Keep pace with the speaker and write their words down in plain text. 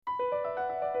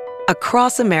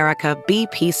Across America,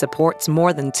 BP supports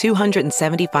more than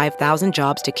 275,000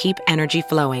 jobs to keep energy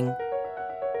flowing.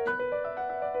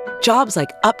 Jobs like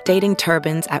updating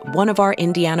turbines at one of our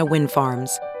Indiana wind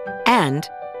farms and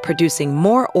producing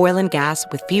more oil and gas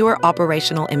with fewer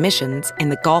operational emissions in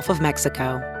the Gulf of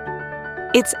Mexico.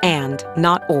 It's and,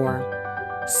 not or.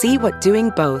 See what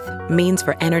doing both means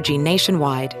for energy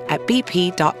nationwide at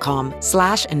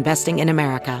bp.com/investing in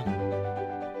America.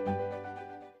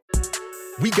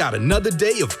 We got another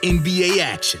day of NBA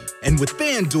action. And with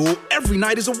FanDuel, every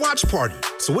night is a watch party.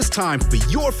 So it's time for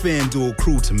your FanDuel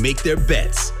crew to make their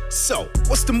bets. So,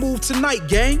 what's the move tonight,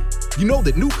 gang? You know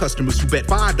that new customers who bet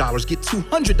 $5 get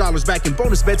 $200 back in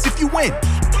bonus bets if you win.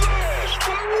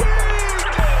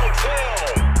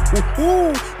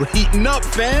 Woohoo! We're heating up,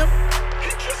 fam.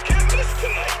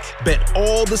 Bet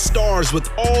all the stars with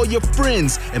all your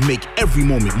friends and make every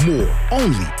moment more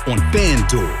only on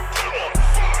FanDuel.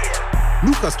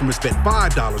 New customers bet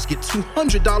 $5, get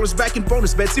 $200 back in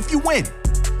bonus bets if you win.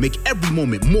 Make every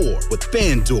moment more with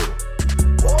FanDuel.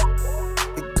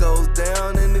 It goes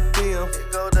down in the DM.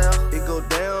 It go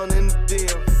down in the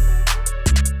DM.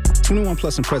 21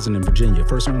 plus and present in Virginia.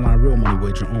 First online real money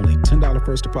wager only. $10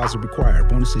 first deposit required.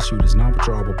 Bonus issued is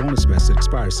non-withdrawable bonus bets that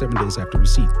expires 7 days after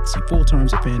receipt. See full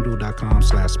terms at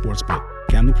FanDuel.com/sportsbook.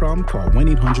 Gambling problem? Call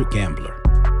 1-800-GAMBLER.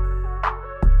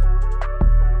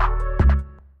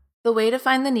 The way to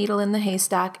find the needle in the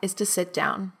haystack is to sit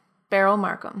down. Beryl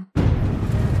Markham.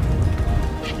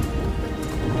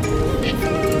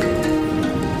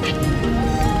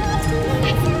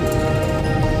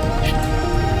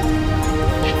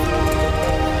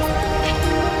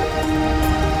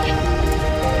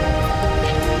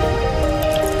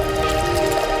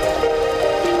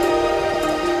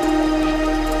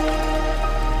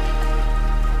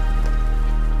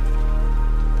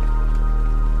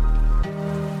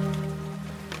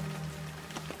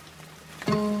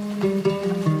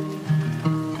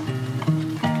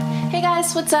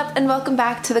 What's up and welcome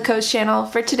back to the Coach Channel.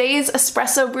 For today's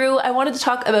Espresso Brew, I wanted to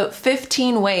talk about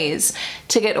 15 ways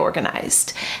to get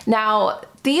organized. Now,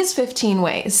 these 15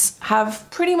 ways have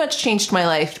pretty much changed my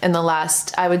life in the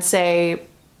last, I would say,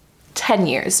 10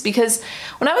 years. Because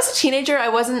when I was a teenager, I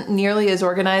wasn't nearly as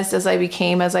organized as I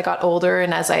became as I got older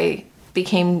and as I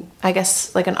became, I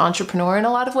guess, like an entrepreneur in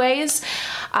a lot of ways.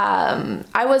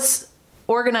 I was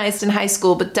organized in high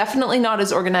school, but definitely not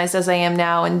as organized as I am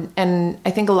now. And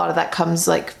I think a lot of that comes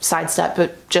like sidestep,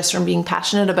 but just from being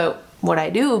passionate about what I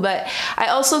do. But I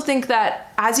also think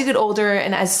that as you get older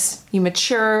and as you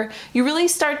mature, you really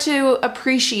start to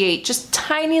appreciate just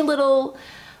tiny little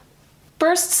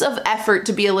bursts of effort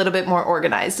to be a little bit more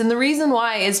organized. And the reason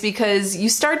why is because you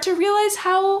start to realize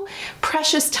how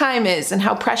precious time is and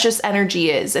how precious energy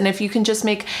is. And if you can just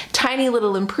make tiny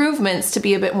little improvements to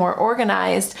be a bit more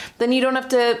organized, then you don't have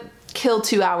to kill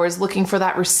 2 hours looking for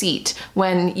that receipt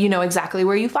when you know exactly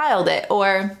where you filed it,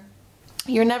 or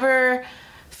you're never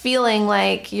feeling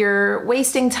like you're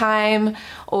wasting time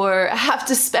or have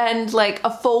to spend like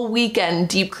a full weekend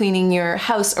deep cleaning your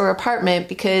house or apartment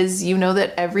because you know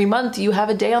that every month you have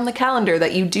a day on the calendar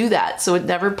that you do that, so it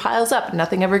never piles up,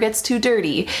 nothing ever gets too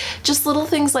dirty. Just little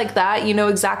things like that. You know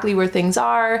exactly where things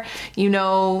are, you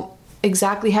know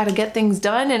exactly how to get things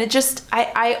done. And it just,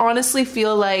 I honestly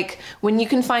feel like when you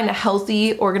can find a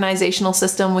healthy organizational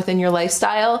system within your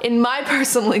lifestyle, in my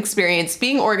personal experience,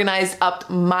 being organized upped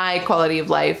my quality of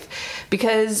life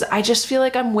because I just feel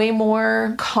like I'm way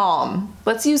more calm.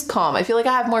 Let's use calm. I feel like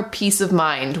I have more peace of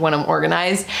mind when I'm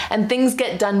organized and things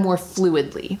get done more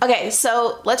fluidly. Okay,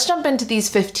 so let's jump into these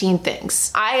 15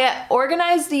 things. I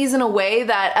organize these in a way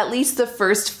that at least the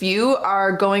first few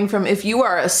are going from, if you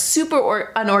are a super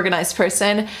unorganized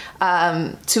person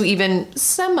to even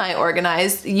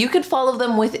semi-organized, you could follow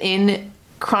them within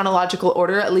chronological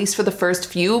order, at least for the first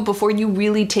few, before you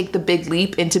really take the big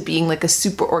leap into being like a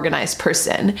super organized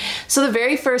person. So the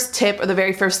very first tip, or the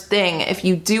very first thing, if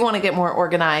you do want to get more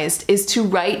organized, is to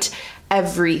write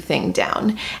everything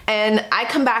down. And I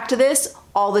come back to this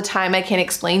all the time. I can't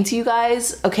explain to you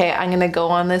guys. Okay, I'm gonna go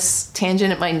on this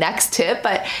tangent at my next tip,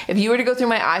 but if you were to go through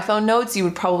my iPhone notes, you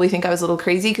would probably think I was a little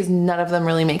crazy because none of them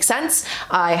really make sense.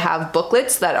 I have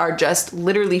booklets that are just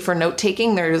literally for note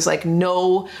taking. There's like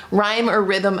no rhyme or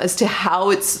rhythm as to how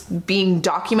it's being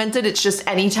documented. It's just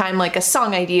anytime like a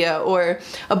song idea or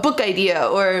a book idea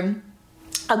or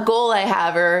a goal I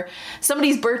have or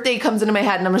somebody's birthday comes into my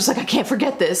head and I'm just like, I can't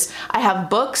forget this. I have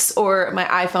books or my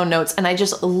iPhone notes and I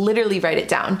just literally write it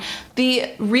down.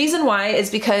 The reason why is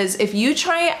because if you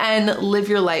try and live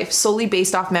your life solely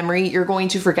based off memory, you're going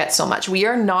to forget so much.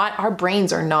 Our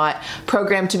brains are not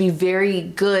programmed to be very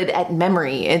good at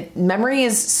memory. Memory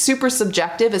is super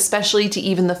subjective, especially to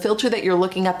even the filter that you're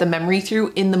looking at the memory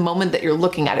through in the moment that you're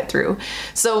looking at it through.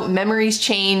 So memories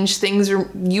change,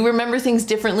 you remember things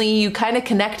differently, you kind of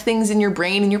connect things in your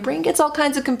brain and your brain gets all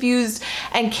kinds of confused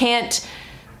and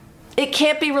it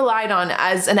can't be relied on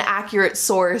as an accurate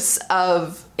source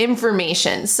of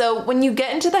information. So when you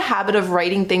get into the habit of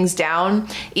writing things down,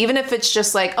 even if it's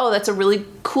just like, oh, that's a really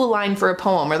cool line for a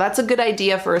poem, or that's a good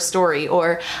idea for a story,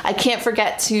 or I can't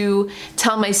forget to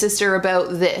tell my sister about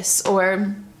this,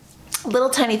 or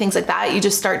little tiny things like that, you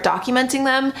just start documenting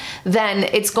them, then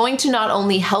it's going to not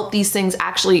only help these things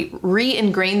actually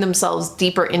re-ingrain themselves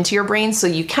deeper into your brain so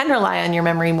you can rely on your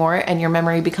memory more and your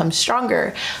memory becomes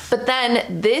stronger, but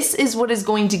then this is what is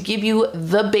going to give you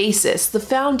the basis, the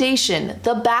foundation,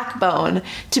 the backbone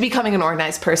to becoming an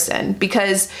organized person,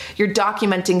 because you're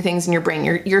documenting things in your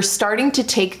brain. You're starting to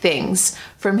take things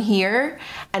from here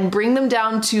and bring them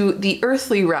down to the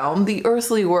earthly realm, the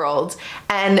earthly world.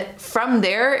 And from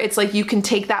there, it's like you can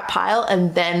take that pile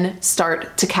and then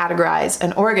start to categorize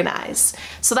and organize.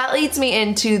 So that leads me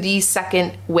into the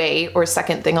second way or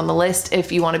second thing on the list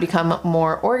if you want to become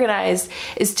more organized,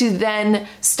 is to then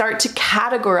start to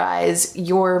categorize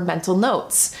your mental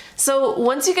notes. So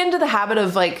once you get into the habit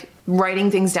of like writing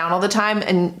things down all the time,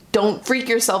 and don't freak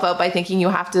yourself out by thinking you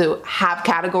have to have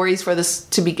categories for this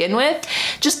to begin with,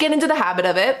 just get into the habit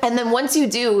of it. And then once you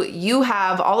do, you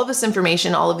have all of this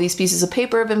information, all of these pieces of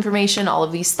paper of information, all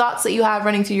of these thoughts that you have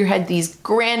running through your head, these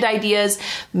grand ideas,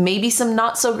 maybe some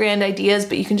not so grand ideas,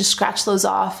 but you can just scratch those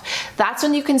off. That's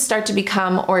when you can start to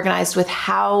become organized with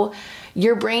how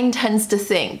your brain tends to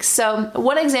think. So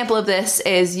one example of this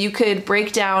is you could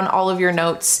break down all of your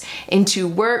notes into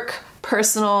work,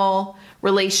 personal,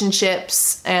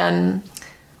 relationships, and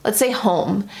let's say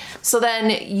home. So then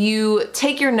you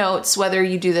take your notes, whether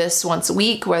you do this once a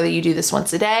week, whether you do this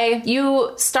once a day,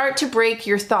 you start to break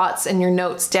your thoughts and your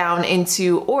notes down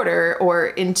into order or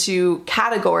into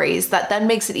categories that then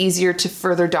makes it easier to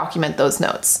further document those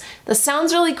notes. This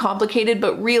sounds really complicated,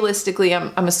 but realistically,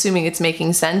 I'm assuming it's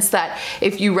making sense that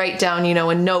if you write down,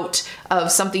 a note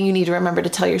of something you need to remember to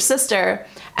tell your sister,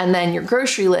 and then your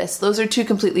grocery list, those are two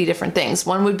completely different things.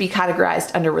 One would be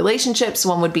categorized under relationships,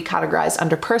 one would be categorized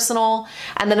under personal.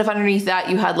 And then if underneath that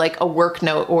you had like a work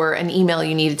note or an email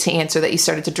you needed to answer that you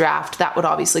started to draft, that would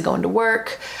obviously go into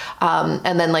work.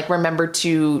 And then like remember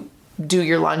to do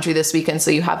your laundry this weekend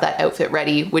so you have that outfit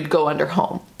ready would go under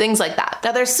home. Things like that.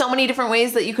 Now there's so many different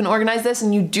ways that you can organize this,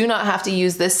 and you do not have to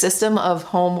use this system of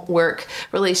home, work,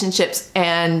 relationships,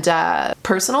 and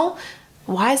personal.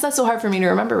 Why is that so hard for me to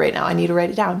remember right now? I need to write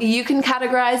it down. You can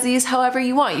categorize these however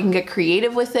you want. You can get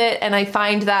creative with it. And I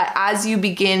find that as you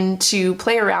begin to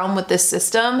play around with this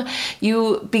system,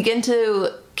 you begin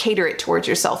to cater it towards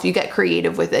yourself. You get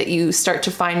creative with it. You start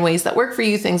to find ways that work for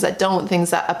you, things that don't, things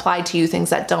that apply to you,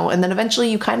 things that don't. And then eventually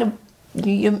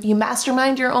you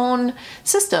mastermind your own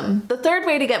system. The third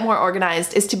way to get more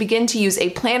organized is to begin to use a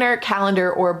planner, calendar,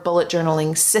 or bullet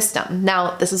journaling system.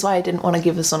 Now, this is why I didn't want to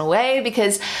give this one away,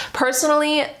 because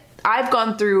personally, I've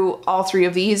gone through all three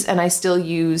of these and I still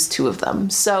use two of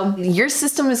them. So your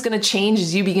system is going to change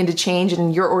as you begin to change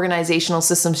and your organizational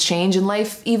systems change and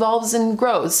life evolves and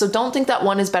grows. So don't think that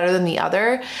one is better than the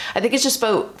other. I think it's just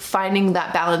about finding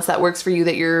that balance that works for you,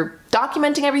 that you're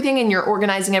documenting everything and you're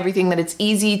organizing everything, that it's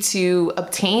easy to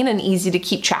obtain and easy to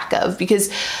keep track of. Because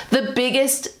the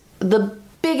biggest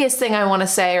thing I want to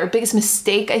say, or biggest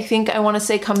mistake I think I want to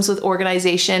say, comes with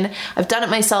organization. I've done it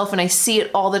myself and I see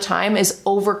it all the time, is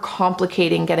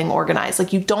overcomplicating getting organized.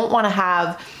 Like, you don't want to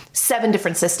have 7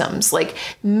 different systems. Like,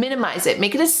 minimize it,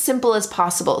 make it as simple as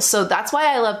possible. So that's why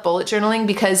I love bullet journaling,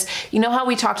 because you know how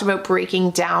we talked about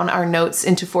breaking down our notes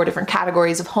into 4 different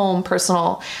categories of home,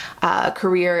 personal,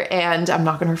 career, and I'm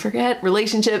not going to forget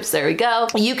relationships. There we go.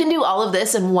 You can do all of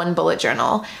this in one bullet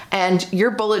journal, and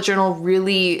your bullet journal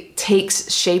really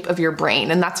takes shape of your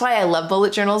brain. And that's why I love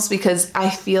bullet journals, because I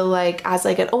feel like as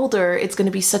I get older, it's going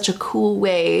to be such a cool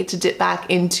way to dip back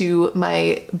into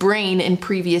my brain in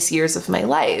previous years of my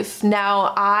life.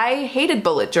 Now, I hated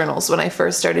bullet journals when I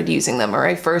first started using them, or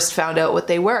I first found out what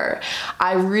they were.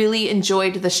 I really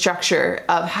enjoyed the structure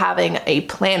of having a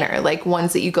planner, like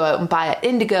ones that you go out and buy at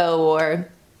Indigo, or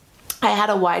I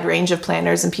had a wide range of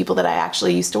planners and people that I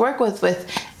actually used to work with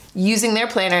using their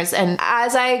planners. And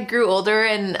as I grew older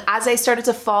and as I started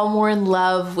to fall more in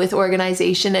love with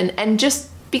organization and just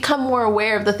become more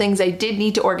aware of the things I did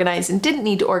need to organize and didn't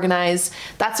need to organize,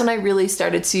 that's when I really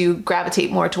started to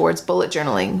gravitate more towards bullet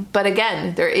journaling. But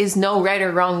again, there is no right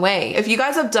or wrong way. If you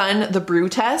guys have done the brew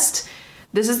test,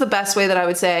 this is the best way that I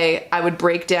would say I would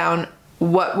break down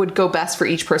what would go best for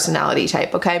each personality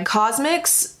type, okay?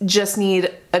 Cosmics just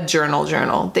need a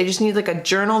journal. They just need like a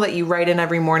journal that you write in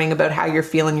every morning about how you're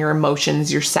feeling, your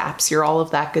emotions, your saps, your all of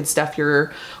that good stuff,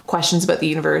 your questions about the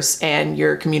universe and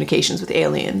your communications with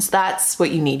aliens. That's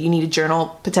what you need. You need a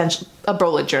journal, a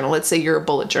bullet journal. Let's say you're a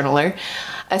bullet journaler.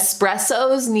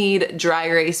 Espressos need dry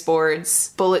erase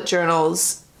boards, bullet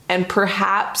journals, and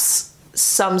perhaps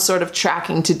some sort of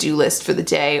tracking to-do list for the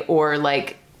day, or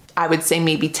like, I would say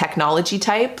maybe technology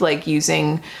type, like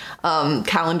using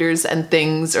calendars and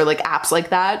things, or like apps like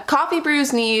that. Coffee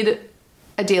brews need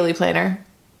a daily planner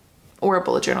or a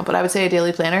bullet journal, but I would say a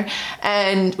daily planner,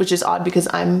 and which is odd because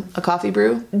I'm a coffee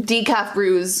brew. Decaf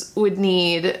brews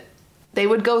they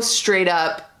would go straight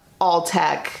up all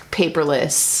tech,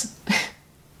 paperless,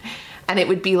 and it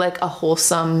would be like a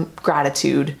wholesome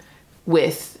gratitude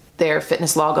with their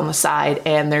fitness log on the side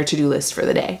and their to-do list for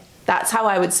the day. That's how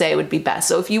I would say it would be best.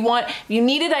 So if you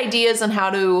needed ideas on how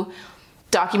to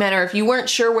document, or if you weren't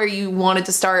sure where you wanted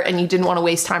to start and you didn't want to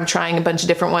waste time trying a bunch of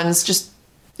different ones, just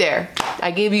there.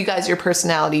 I gave you guys your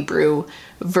personality brew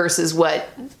versus what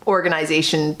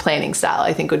organization planning style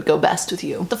I think would go best with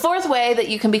you. The fourth way that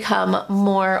you can become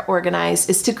more organized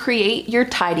is to create your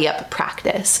tidy up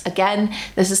practice. Again,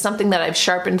 this is something that I've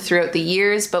sharpened throughout the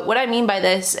years, but what I mean by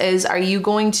this is, are you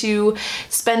going to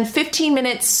spend 15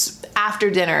 minutes after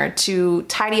dinner to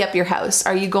tidy up your house?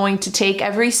 Are you going to take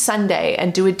every Sunday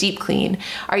and do a deep clean?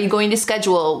 Are you going to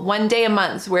schedule one day a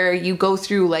month where you go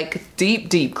through like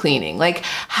deep cleaning? Like,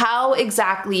 how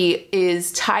exactly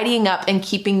is tidying up and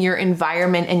keeping your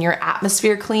environment and your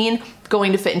atmosphere clean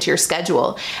going to fit into your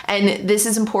schedule? And this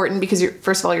is important because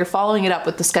first of all, you're following it up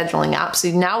with the scheduling app. So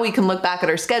now we can look back at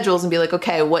our schedules and be like,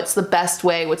 okay, what's the best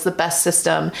way? What's the best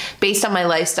system based on my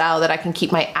lifestyle that I can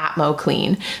keep my Atmo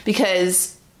clean?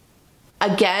 Because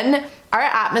again, our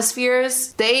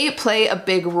atmospheres, they play a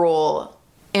big role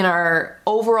in our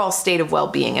overall state of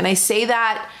well-being. And I say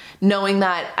that knowing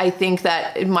that I think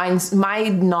that my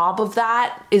knob of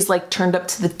that is like turned up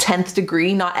to the 10th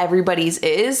degree. Not everybody's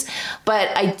is,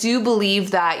 but I do believe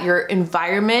that your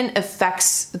environment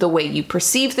affects the way you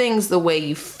perceive things, the way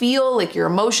you feel, like your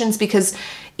emotions, because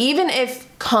even if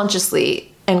consciously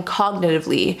and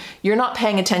cognitively you're not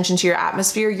paying attention to your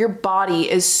atmosphere, your body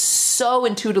is so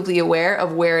intuitively aware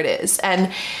of where it is.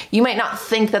 And you might not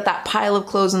think that that pile of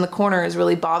clothes in the corner is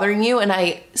really bothering you. And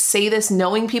I say this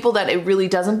knowing people that it really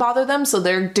doesn't bother them, so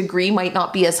their degree might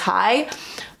not be as high.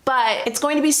 But it's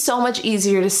going to be so much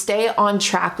easier to stay on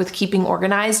track with keeping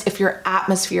organized if your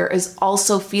atmosphere is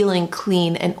also feeling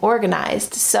clean and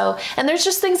organized. And there's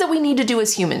just things that we need to do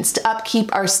as humans to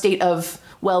upkeep our state of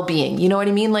well-being. You know what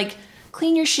I mean? Like,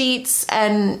 clean your sheets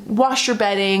and wash your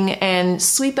bedding and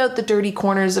sweep out the dirty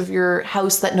corners of your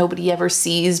house that nobody ever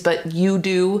sees, but you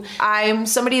do. I'm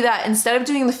somebody that instead of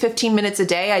doing the 15 minutes a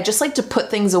day, I just like to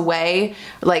put things away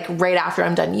like right after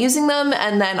I'm done using them.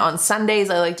 And then on Sundays,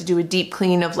 I like to do a deep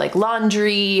clean of like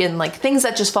laundry and like things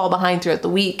that just fall behind throughout the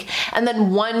week. And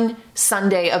then one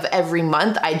Sunday of every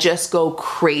month, I just go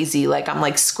crazy. Like I'm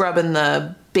like scrubbing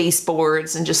the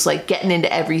baseboards and just like getting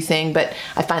into everything, but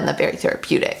I find that very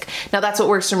therapeutic. Now that's what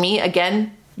works for me.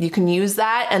 Again, you can use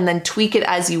that and then tweak it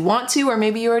as you want to, or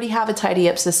maybe you already have a tidy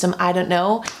up system. I don't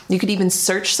know. You could even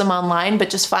search some online, but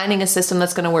just finding a system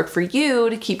that's going to work for you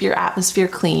to keep your atmosphere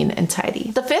clean and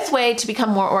tidy. The fifth way to become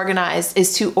more organized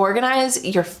is to organize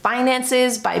your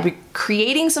finances by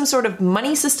creating some sort of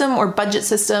money system or budget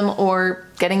system, or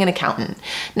getting an accountant.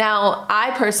 Now,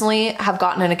 I personally have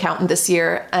gotten an accountant this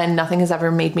year, and nothing has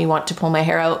ever made me want to pull my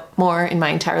hair out more in my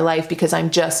entire life, because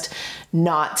I'm just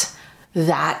not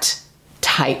that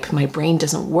type. My brain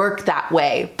doesn't work that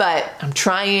way, but I'm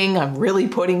trying. I'm really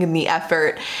putting in the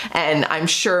effort, and I'm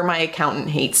sure my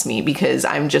accountant hates me because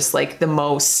I'm just like the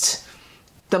most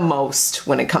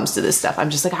when it comes to this stuff. I'm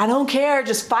just like, I don't care,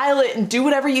 just file it and do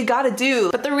whatever you gotta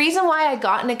do. But the reason why I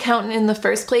got an accountant in the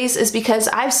first place is because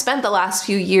I've spent the last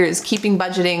few years keeping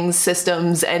budgeting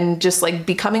systems and just like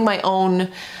becoming my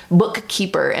own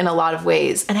bookkeeper in a lot of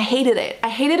ways. And I hated it. I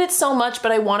hated it so much,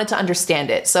 but I wanted to understand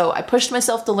it. So I pushed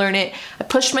myself to learn it. I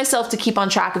pushed myself to keep on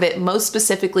track of it. Most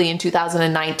specifically in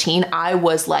 2019, I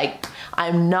was like,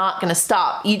 I'm not gonna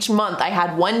stop. Each month I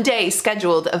had one day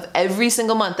scheduled of every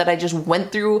single month that I just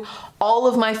went through through all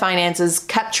of my finances,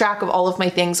 kept track of all of my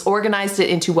things, organized it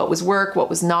into what was work, what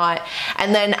was not.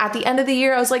 And then at the end of the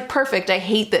year, I was like, perfect, I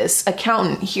hate this.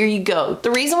 Accountant, here you go.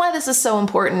 The reason why this is so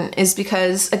important is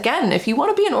because, again, if you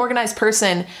want to be an organized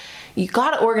person, you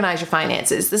got to organize your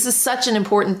finances. This is such an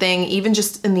important thing, even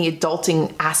just in the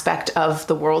adulting aspect of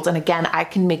the world. And again, I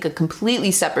can make a completely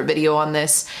separate video on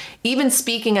this, even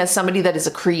speaking as somebody that is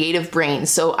a creative brain.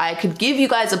 So I could give you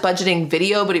guys a budgeting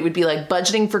video, but it would be like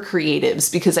budgeting for creatives,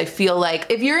 because I feel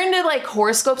like if you're into like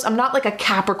horoscopes, I'm not like a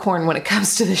Capricorn when it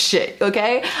comes to this shit,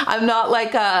 okay? I'm not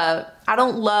like I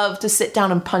don't love to sit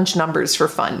down and punch numbers for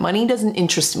fun. Money doesn't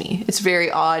interest me. It's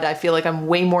very odd. I feel like I'm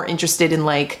way more interested in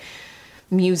like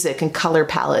music and color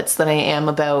palettes than I am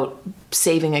about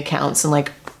saving accounts and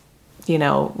like, you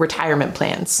know, retirement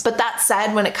plans. But that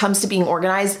said, when it comes to being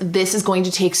organized, this is going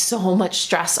to take so much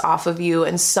stress off of you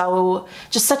and so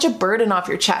just such a burden off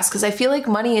your chest. Because I feel like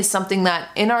money is something that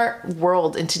in our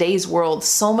world, in today's world,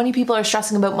 so many people are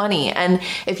stressing about money. And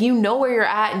if you know where you're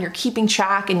at and you're keeping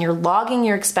track and you're logging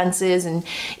your expenses and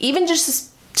even just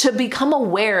to become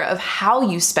aware of how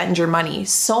you spend your money.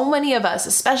 So many of us,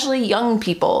 especially young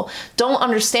people, don't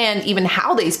understand even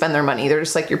how they spend their money. They're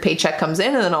just like, your paycheck comes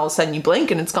in and then all of a sudden you blink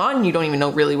and it's gone. And you don't even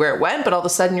know really where it went, but all of a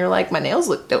sudden you're like, my nails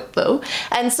look dope though.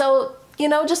 And so, you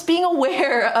know, just being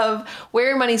aware of where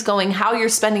your money's going, how you're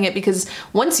spending it, because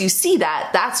once you see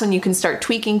that, that's when you can start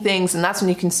tweaking things, and that's when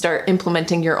you can start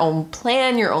implementing your own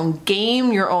plan, your own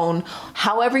game, your own,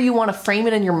 however you want to frame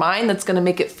it in your mind, that's going to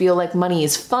make it feel like money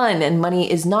is fun and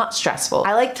money is not stressful.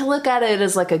 I like to look at it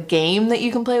as like a game that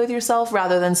you can play with yourself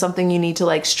rather than something you need to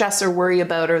like stress or worry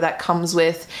about, or that comes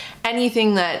with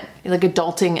anything that like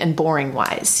adulting and boring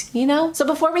wise, you know? So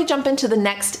before we jump into the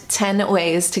next 10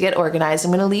 ways to get organized,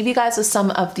 I'm going to leave you guys with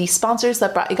some of the sponsors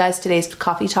that brought you guys today's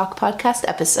Coffee Talk podcast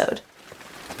episode.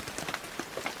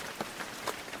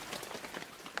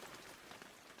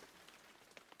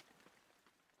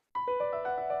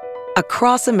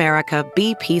 Across America,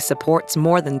 BP supports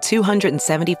more than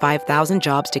 275,000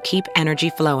 jobs to keep energy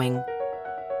flowing.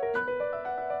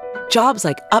 Jobs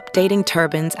like updating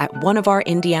turbines at one of our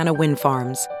Indiana wind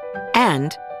farms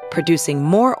and producing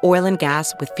more oil and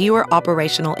gas with fewer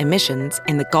operational emissions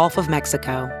in the Gulf of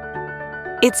Mexico.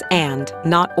 It's and,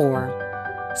 not or.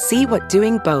 See what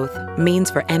doing both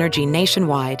means for energy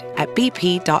nationwide at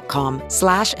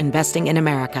bp.com/investing in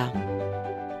America.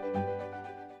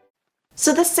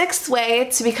 So the sixth way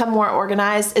to become more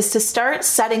organized is to start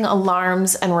setting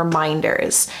alarms and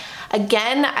reminders.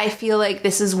 Again, I feel like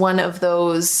this is one of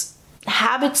those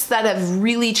habits that have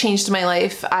really changed my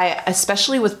life.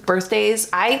 Especially with birthdays,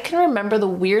 I can remember the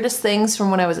weirdest things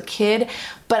from when I was a kid,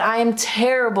 but I am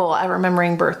terrible at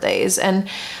remembering birthdays. And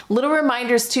little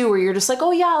reminders too, where you're just like,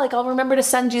 oh yeah, like I'll remember to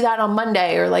send you that on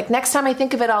Monday, or like next time I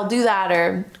think of it, I'll do that,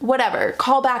 or whatever,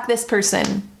 call back this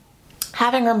person.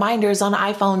 Having reminders on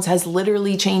iPhones has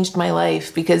literally changed my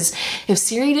life, because if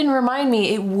Siri didn't remind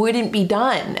me, it wouldn't be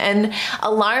done. And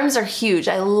alarms are huge.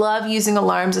 I love using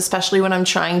alarms, especially when I'm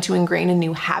trying to ingrain a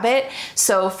new habit.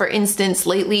 So for instance,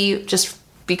 lately, just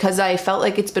because I felt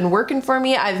like it's been working for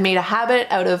me, I've made a habit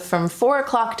out of from 4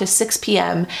 o'clock to 6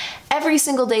 p.m. every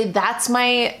single day. That's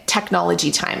my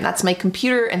technology time. That's my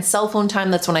computer and cell phone time.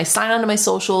 That's when I sign onto my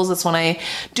socials. That's when I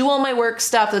do all my work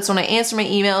stuff. That's when I answer my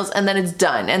emails, and then it's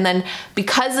done. And then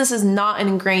because this is not an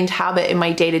ingrained habit in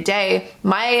my day to day,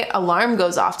 my alarm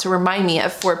goes off to remind me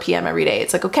at 4 p.m. every day.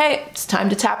 It's like, okay, it's time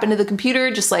to tap into the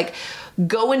computer. Just like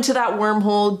go into that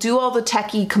wormhole, do all the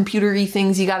techie, computery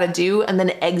things you gotta do, and then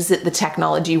exit the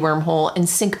technology wormhole and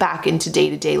sink back into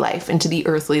day-to-day life, into the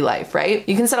earthly life, right?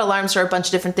 You can set alarms for a bunch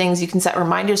of different things. You can set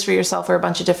reminders for yourself for a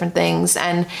bunch of different things.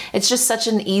 And it's just such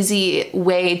an easy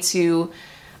way to,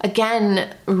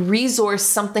 again, resource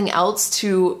something else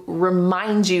to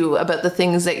remind you about the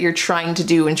things that you're trying to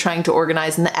do and trying to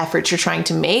organize and the efforts you're trying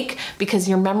to make, because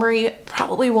your memory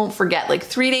probably won't forget. Like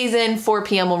 3 days in, 4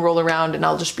 p.m. will roll around and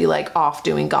I'll just be like off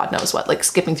doing God knows what, like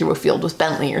skipping through a field with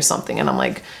Bentley or something. And I'm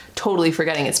like totally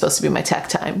forgetting it's supposed to be my tech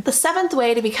time. The seventh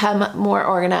way to become more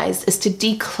organized is to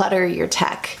declutter your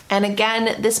tech. And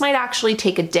again, this might actually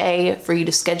take a day for you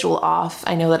to schedule off.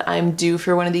 I know that I'm due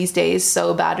for one of these days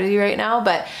so badly right now,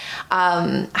 but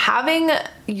having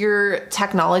your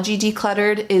technology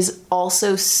decluttered is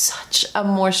also such a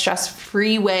more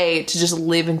stress-free way to just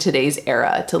live in today's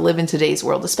era, to live in today's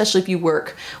world, especially if you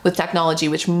work with technology,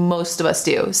 which most of us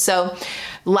do. So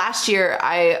last year,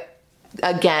 I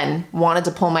again, wanted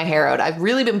to pull my hair out. I've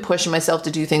really been pushing myself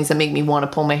to do things that make me want to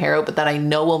pull my hair out, but that I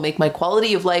know will make my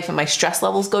quality of life and my stress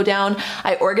levels go down.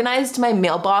 I organized my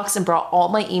mailbox and brought all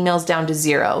my emails down to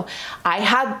 0. I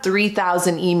had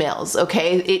 3,000 emails,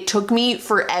 okay? It took me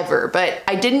forever, but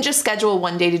I didn't just schedule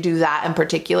one day to do that in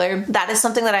particular. That is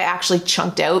something that I actually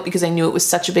chunked out because I knew it was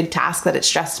such a big task that it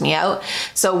stressed me out.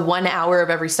 So 1 hour of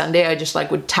every Sunday, I just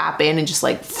would tap in and just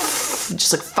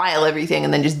file everything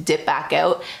and then just dip back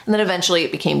out. And then eventually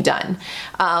it became done.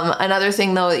 Another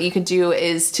thing though that you could do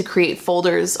is to create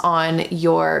folders on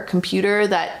your computer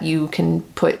that you can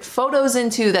put photos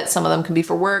into, that some of them can be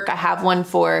for work. I have one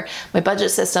for my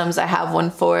budget systems. I have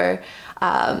one for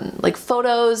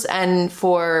photos and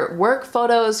for work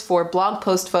photos, for blog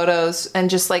post photos,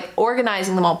 and just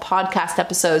organizing them all, podcast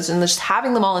episodes, and just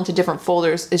having them all into different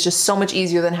folders is just so much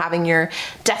easier than having your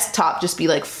desktop just be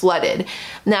flooded.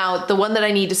 Now, the one that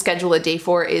I need to schedule a day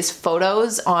for is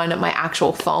photos on my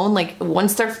actual phone.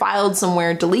 Once they're filed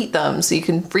somewhere, delete them so you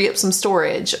can free up some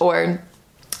storage. Or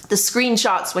the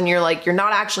screenshots, when you're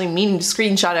not actually meaning to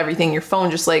screenshot everything, your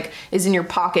phone just is in your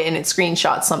pocket and it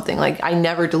screenshots something. I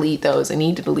never delete those. I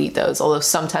need to delete those. Although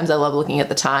sometimes I love looking at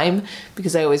the time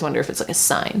because I always wonder if it's a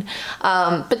sign.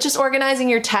 But just organizing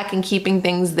your tech and keeping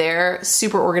things there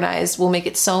super organized will make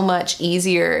it so much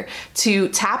easier to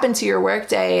tap into your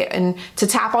workday and to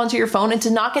tap onto your phone and to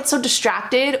not get so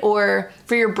distracted, or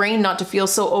for your brain not to feel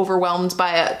so overwhelmed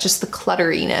by just the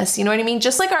clutteriness. You know what I mean?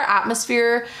 Just like our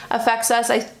atmosphere affects us,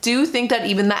 I do think that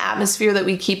even the atmosphere that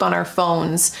we keep on our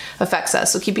phones affects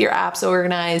us. So keep your apps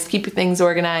organized, keep your things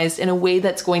organized in a way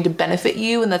that's going to benefit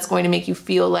you and that's going to make you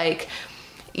feel like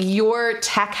your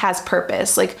tech has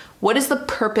purpose. What is the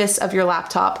purpose of your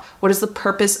laptop? What is the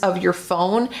purpose of your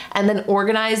phone? And then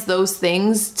organize those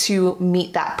things to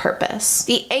meet that purpose.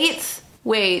 The 8th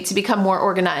way to become more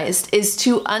organized is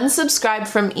to unsubscribe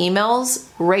from emails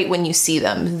right when you see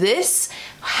them. This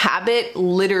habit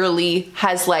literally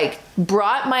has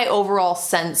brought my overall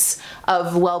sense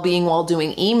of well-being while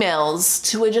doing emails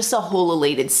to just a whole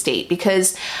elated state,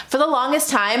 because for the longest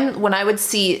time when I would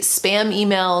see spam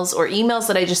emails or emails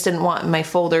that I just didn't want in my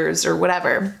folders or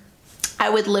whatever, I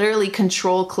would literally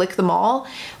control click them all,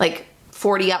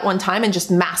 40 at one time, and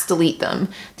just mass delete them.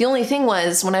 The only thing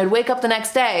was, when I'd wake up the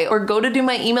next day or go to do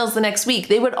my emails the next week,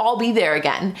 they would all be there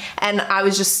again. And I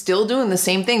was just still doing the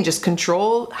same thing, just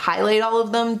control, highlight all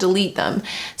of them, delete them.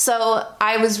 So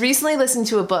I was recently listening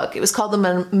to a book. It was called The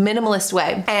Minimalist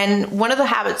Way. And one of the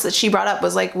habits that she brought up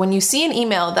was when you see an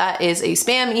email that is a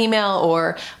spam email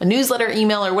or a newsletter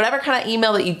email or whatever kind of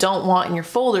email that you don't want in your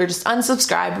folder, just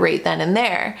unsubscribe right then and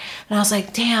there. And I was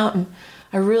like, damn,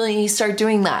 I really need to start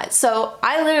doing that. So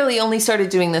I literally only started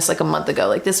doing this a month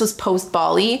ago. This was post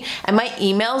Bali, and my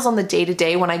emails on the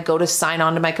day-to-day when I go to sign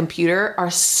on to my computer are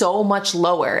so much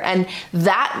lower. And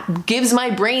that gives my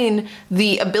brain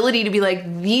the ability to be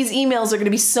these emails are going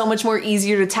to be so much more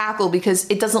easier to tackle because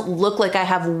it doesn't look like I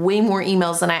have way more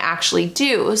emails than I actually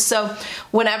do. So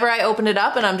whenever I open it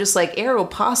up and I'm just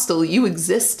Aeropostale, you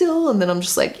exist still? And then I'm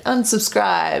just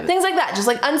unsubscribe. Things like that. Just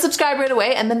unsubscribe right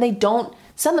away, and then they don't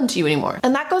send them to you anymore.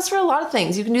 And that goes for a lot of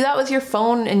things. You can do that with your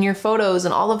phone and your photos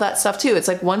and all of that stuff too. It's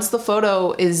once the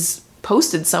photo is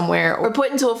posted somewhere or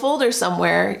put into a folder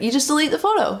somewhere, you just delete the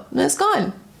photo and it's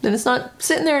gone. Then it's not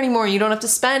sitting there anymore. You don't have to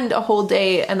spend a whole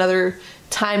day, another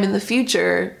time in the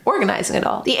future, organizing it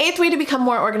all. The 8th way to become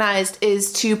more organized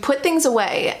is to put things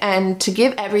away and to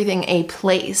give everything a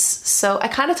place. So I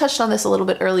kind of touched on this a little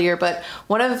bit earlier, but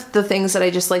one of the things that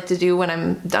I just like to do when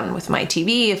I'm done with my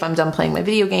TV, if I'm done playing my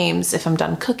video games, if I'm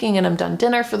done cooking and I'm done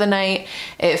dinner for the night,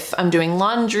 if I'm doing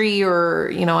laundry,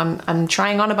 or I'm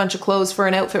trying on a bunch of clothes for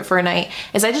an outfit for a night,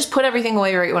 is I just put everything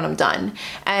away right when I'm done.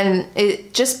 And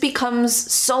it just becomes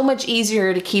so much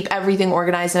easier to keep everything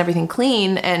organized and everything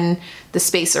clean and the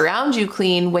space around you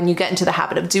clean when you get into the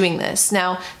habit of doing this.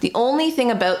 Now, the only thing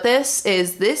about this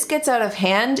is this gets out of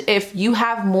hand if you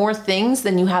have more things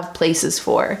than you have places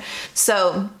for.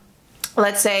 So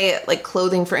let's say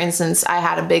clothing, for instance, I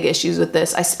had a big issues with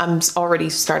this. I'm already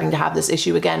starting to have this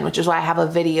issue again, which is why I have a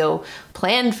video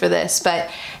planned for this.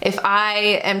 But if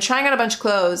I am trying on a bunch of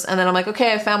clothes and then I'm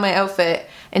okay, I found my outfit,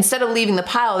 instead of leaving the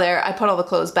pile there, I put all the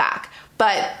clothes back.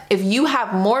 But if you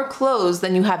have more clothes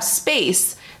than you have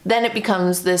space, then it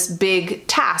becomes this big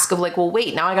task of well,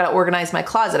 wait, now I got to organize my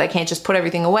closet. I can't just put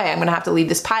everything away. I'm going to have to leave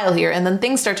this pile here. And then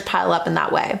things start to pile up in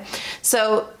that way.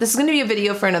 So this is going to be a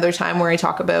video for another time where I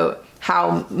talk about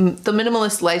how the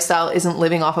minimalist lifestyle isn't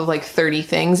living off of 30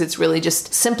 things. It's really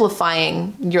just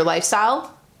simplifying your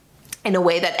lifestyle in a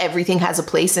way that everything has a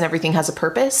place and everything has a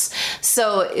purpose.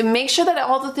 So make sure that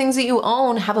all the things that you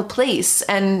own have a place,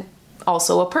 and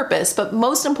also a purpose, but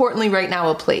most importantly right now,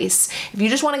 a place. If you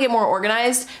just want to get more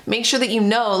organized, make sure that you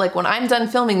know, like when I'm done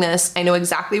filming this, I know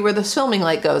exactly where this filming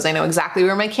light goes. I know exactly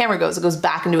where my camera goes. It goes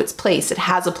back into its place. It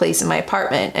has a place in my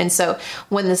apartment. And so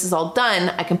when this is all done,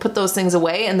 I can put those things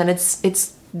away, and then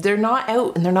they're not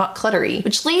out and they're not cluttery.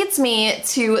 Which leads me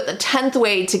to the 10th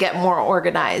way to get more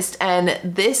organized. And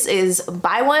this is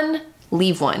buy one,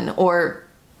 leave one, or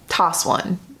toss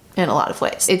one. In a lot of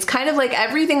ways. It's kind of like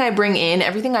everything I bring in,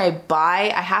 everything I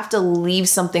buy, I have to leave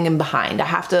something in behind. I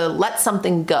have to let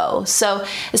something go. So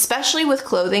especially with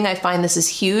clothing, I find this is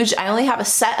huge. I only have a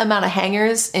set amount of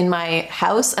hangers in my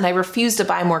house, and I refuse to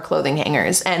buy more clothing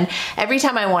hangers. And every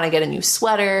time I want to get a new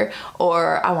sweater,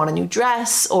 or I want a new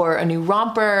dress, or a new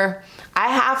romper, I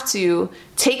have to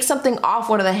take something off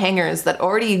one of the hangers that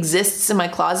already exists in my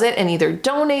closet and either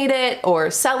donate it or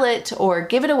sell it or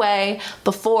give it away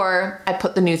before I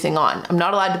put the new thing on. I'm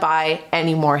not allowed to buy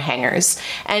any more hangers.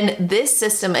 And this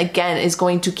system, again, is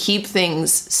going to keep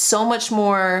things so much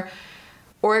more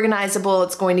organizable.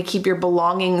 It's going to keep your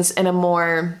belongings in a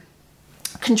more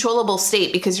controllable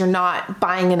state because you're not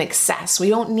buying in excess. We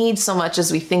don't need so much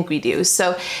as we think we do.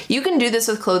 So you can do this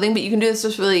with clothing, but you can do this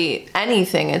with really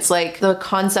anything. It's like the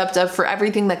concept of for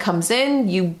everything that comes in,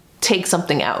 you take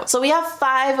something out. So we have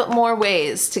 5 more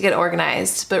ways to get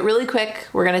organized, but really quick,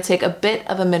 we're gonna take a bit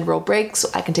of a mid-roll break so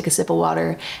I can take a sip of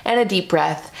water and a deep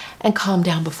breath and calm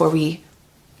down before we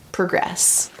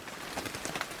progress.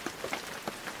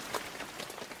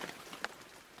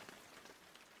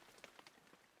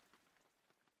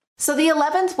 So the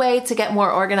 11th way to get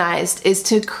more organized is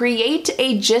to create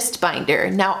a gist binder.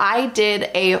 Now I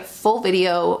did a full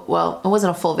video, well, it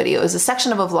wasn't a full video, it was a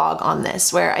section of a vlog on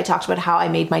this where I talked about how I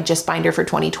made my gist binder for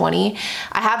 2020.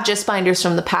 I have gist binders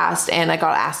from the past and I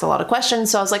got asked a lot of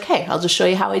questions, so I was like, hey, I'll just show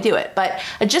you how I do it. But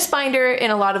a gist binder in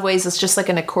a lot of ways is just like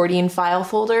an accordion file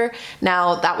folder.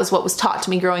 Now that was what was taught to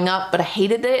me growing up, but I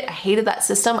hated it. I hated that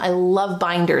system. I love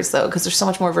binders though, because they're so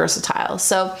much more versatile.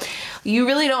 So you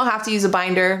really don't have to use a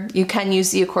binder. You can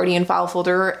use the accordion file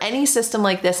folder or any system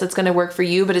like this that's going to work for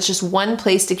you, but it's just one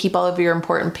place to keep all of your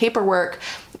important paperwork,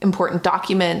 important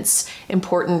documents,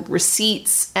 important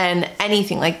receipts, and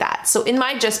anything like that. So in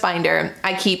my gist binder,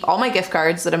 I keep all my gift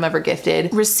cards that I'm ever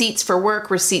gifted, receipts for work,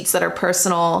 receipts that are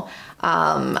personal.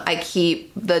 I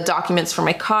keep the documents for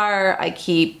my car. I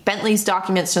keep Bentley's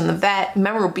documents from the vet,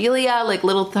 memorabilia, like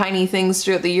little tiny things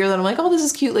throughout the year that I'm like, oh, this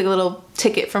is cute, like a little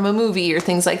ticket from a movie or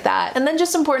things like that. And then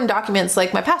just important documents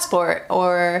like my passport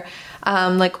or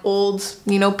like old,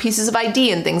 pieces of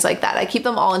ID and things like that. I keep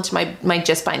them all into my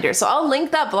gist binder. So I'll link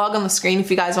that vlog on the screen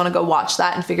if you guys want to go watch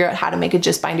that and figure out how to make a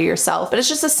gist binder yourself. But it's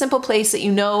just a simple place that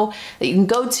you know that you can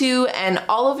go to, and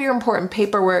all of your important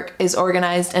paperwork is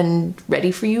organized and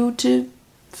ready for you to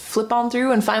flip on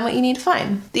through and find what you need to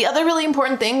find. The other really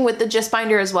important thing with the gist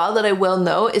binder as well that I will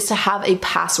note is to have a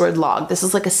password log. This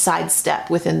is like a side step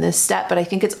within this step, but I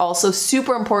think it's also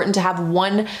super important to have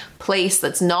one place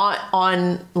that's not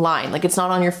online. Like it's not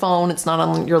on your phone, it's not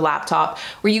on your laptop,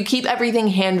 where you keep everything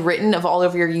handwritten of all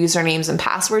of your usernames and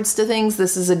passwords to things.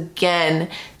 This is, again,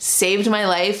 saved my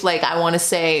life. Like I want to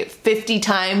say 50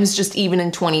 times just even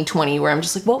in 2020, where I'm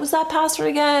just like, what was that password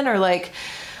again? Or like,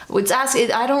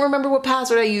 I don't remember what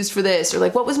password I used for this, or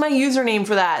like, what was my username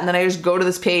for that? And then I just go to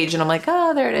this page and I'm like,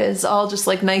 oh, there it is, all just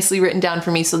like nicely written down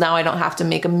for me. So now I don't have to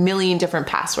make a million different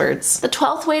passwords. The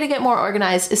 12th way to get more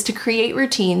organized is to create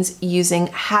routines using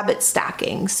habit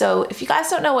stacking. So if you guys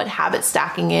don't know what habit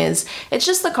stacking is, it's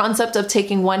just the concept of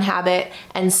taking one habit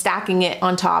and stacking it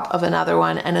on top of another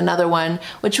one and another one,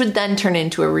 which would then turn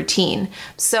into a routine.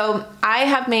 So I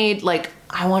have made, like,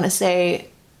 I want to say,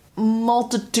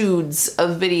 multitudes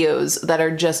of videos that are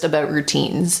just about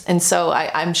routines. And so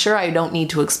I'm sure I don't need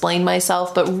to explain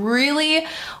myself, but really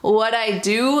what I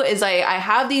do is I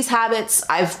have these habits.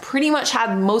 I've pretty much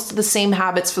had most of the same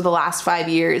habits for the last 5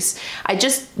 years. I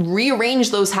just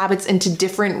rearrange those habits into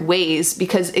different ways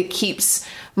because it keeps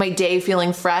my day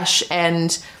feeling fresh,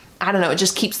 and I don't know, it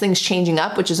just keeps things changing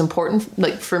up, which is important,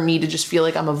 like for me to just feel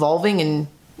like I'm evolving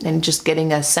and just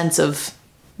getting a sense of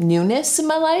newness in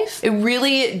my life. It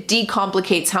really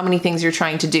decomplicates how many things you're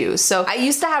trying to do. So I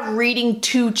used to have reading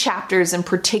 2 chapters in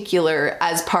particular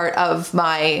as part of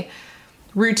my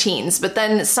routines, but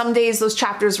then some days those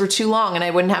chapters were too long and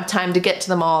I wouldn't have time to get to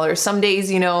them all, or some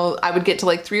days, I would get to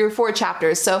like 3 or 4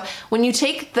 chapters. So when you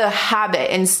take the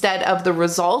habit instead of the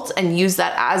result and use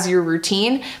that as your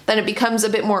routine, then it becomes a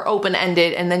bit more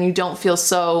open-ended, and then you don't feel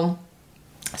so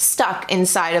stuck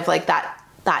inside of like that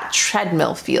that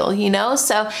treadmill feel, you know?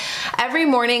 So every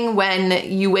morning when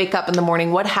you wake up in the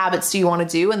morning, what habits do you want to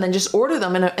do? And then just order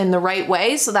them in the right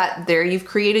way so that there you've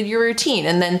created your routine.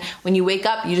 And then when you wake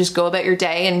up, you just go about your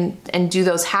day and do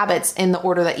those habits in the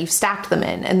order that you've stacked them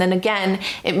in. And then again,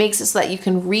 it makes it so that you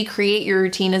can recreate your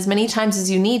routine as many times as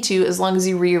you need to, as long as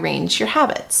you rearrange your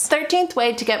habits. 13th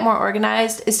way to get more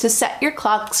organized is to set your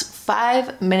clocks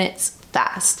 5 minutes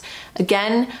fast.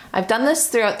 Again, I've done this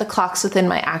throughout the clocks within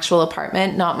my actual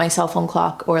apartment, not my cell phone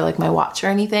clock or like my watch or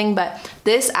anything, but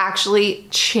this actually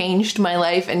changed my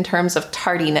life in terms of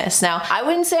tardiness. Now, I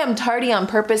wouldn't say I'm tardy on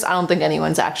purpose. I don't think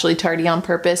anyone's actually tardy on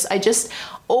purpose. I just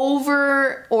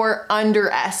over or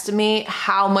underestimate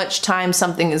how much time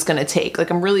something is going to take. Like,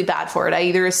 I'm really bad for it. I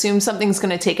either assume something's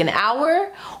going to take an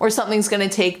hour or something's going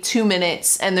to take 2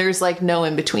 minutes, and there's like no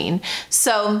in between.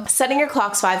 So setting your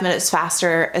clocks 5 minutes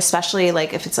faster, especially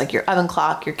like if it's like your oven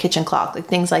clock, your kitchen clock, like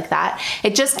things like that,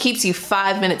 it just keeps you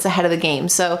 5 minutes ahead of the game.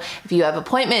 So if you have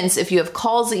appointments, if you have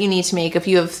calls that you need to make, if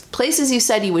you have places you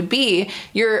said you would be,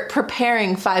 you're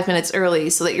preparing 5 minutes early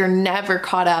so that you're never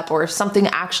caught up, or if something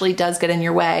actually does get in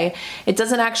your way, it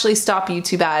doesn't actually stop you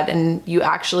too bad, and you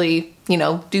actually,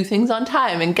 do things on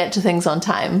time and get to things on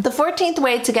time. The 14th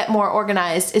way to get more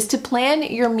organized is to plan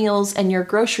your meals and your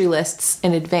grocery lists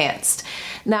in advance.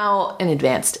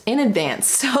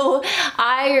 So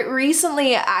I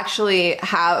recently actually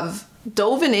have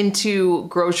dove into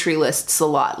grocery lists a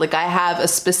lot. Like, I have a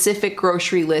specific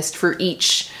grocery list for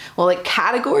each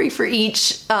category for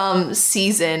each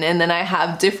season, and then I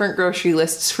have different grocery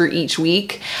lists for each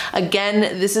week.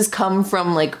 Again, this has come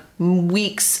from like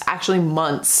weeks, actually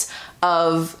months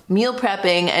of meal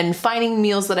prepping and finding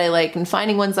meals that I like and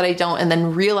finding ones that I don't, and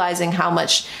then realizing how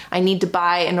much I need to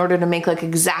buy in order to make like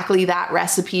exactly that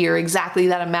recipe or exactly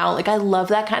that amount. Like, I love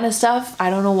that kind of stuff. I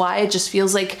don't know why. It just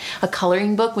feels like a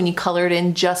coloring book when you color it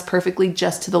in just perfectly,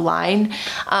 just to the line.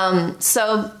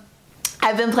 So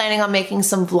I've been planning on making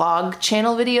some vlog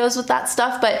channel videos with that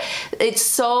stuff, but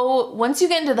once you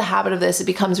get into the habit of this, it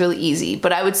becomes really easy.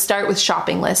 But I would start with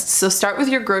shopping lists. So start with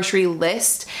your grocery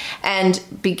list and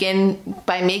begin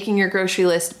by making your grocery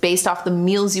list based off the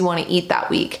meals you want to eat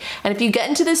that week. And if you get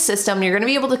into this system, you're going to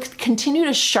be able to continue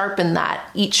to sharpen that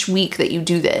each week that you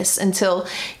do this until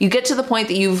you get to the point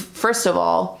that first of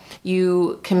all,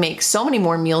 you can make so many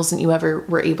more meals than you ever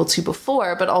were able to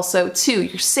before, but also 2,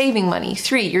 you're saving money.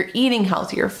 3, you're eating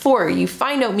healthier. 4, you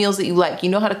find out meals that you like. You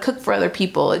know how to cook for other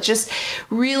people. It just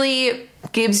really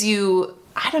gives you,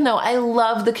 I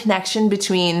love the connection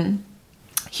between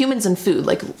humans and food.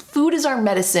 Like, food is our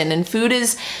medicine, and food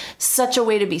is such a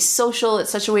way to be social. It's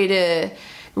such a way to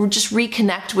just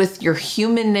reconnect with your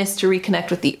humanness, to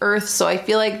reconnect with the earth. So I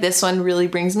feel like this one really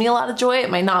brings me a lot of joy. It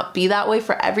might not be that way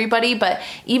for everybody, but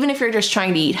even if you're just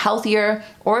trying to eat healthier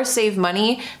or save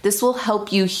money, this will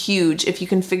help you huge if you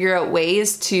can figure out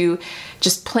ways to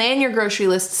just plan your grocery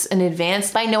lists in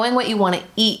advance by knowing what you want to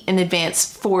eat in advance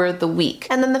for the week.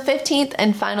 And then the 15th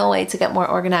and final way to get more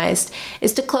organized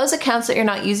is to close accounts that you're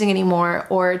not using anymore,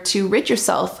 or to rid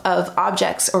yourself of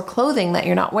objects or clothing that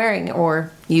you're not wearing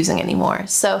or using anymore.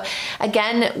 So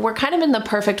again, we're kind of in the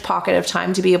perfect pocket of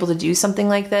time to be able to do something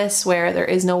like this, where there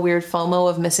is no weird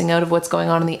FOMO of missing out of what's going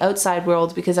on in the outside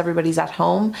world because everybody's at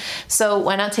home. So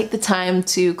why not take the time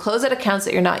to close out accounts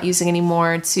that you're not using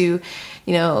anymore? To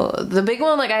the big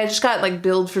one, like, I just got like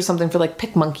billed for something for like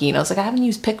PicMonkey, and I was like, I haven't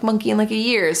used PicMonkey in like a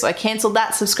year, so I canceled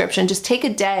that subscription. Just take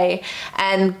a day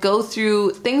and go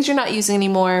through things you're not using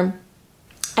anymore,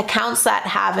 accounts that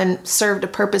haven't served a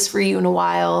purpose for you in a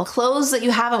while, clothes that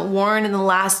you haven't worn in the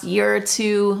last year or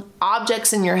 2,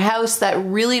 objects in your house that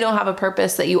really don't have a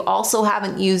purpose that you also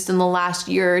haven't used in the last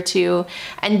year or 2.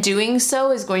 And doing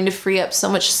so is going to free up so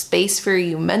much space for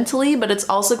you mentally, but it's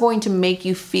also going to make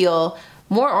you feel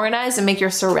more organized and make your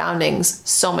surroundings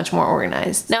so much more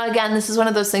organized. Now, again, this is one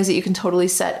of those things that you can totally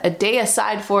set a day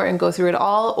aside for and go through it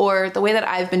all, or the way that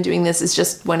I've been doing this is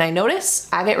just when I notice,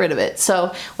 I get rid of it.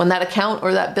 So when that account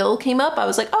or that bill came up, I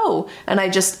was like, oh, and I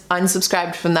just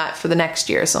unsubscribed from that for the next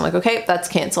year. So I'm like, okay, that's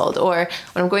canceled. Or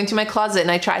when I'm going through my closet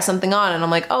and I try something on and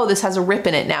I'm like, oh, this has a rip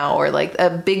in it now, or like a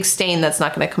big stain that's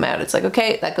not gonna come out. It's like,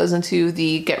 okay, that goes into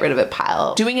the get rid of it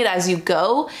pile. Doing it as you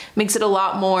go makes it a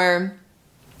lot more,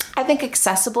 I think,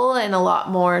 accessible and a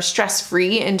lot more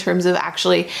stress-free in terms of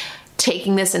actually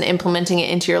taking this and implementing it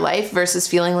into your life, versus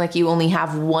feeling like you only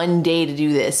have one day to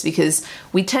do this, because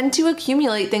we tend to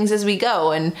accumulate things as we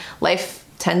go and life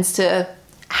tends to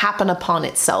happen upon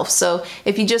itself. So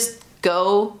if you just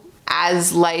go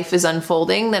as life is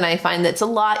unfolding, then I find that it's a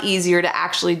lot easier to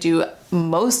actually do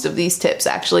most of these tips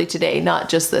actually today, not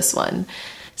just this one.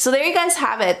 So there you guys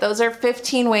have it. Those are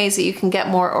 15 ways that you can get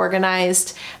more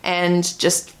organized and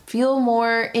just feel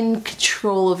more in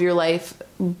control of your life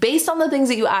based on the things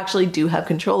that you actually do have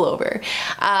control over.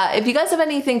 If you guys have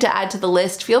anything to add to the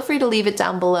list, feel free to leave it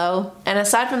down below. And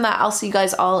aside from that, I'll see you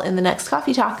guys all in the next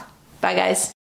coffee talk. Bye guys.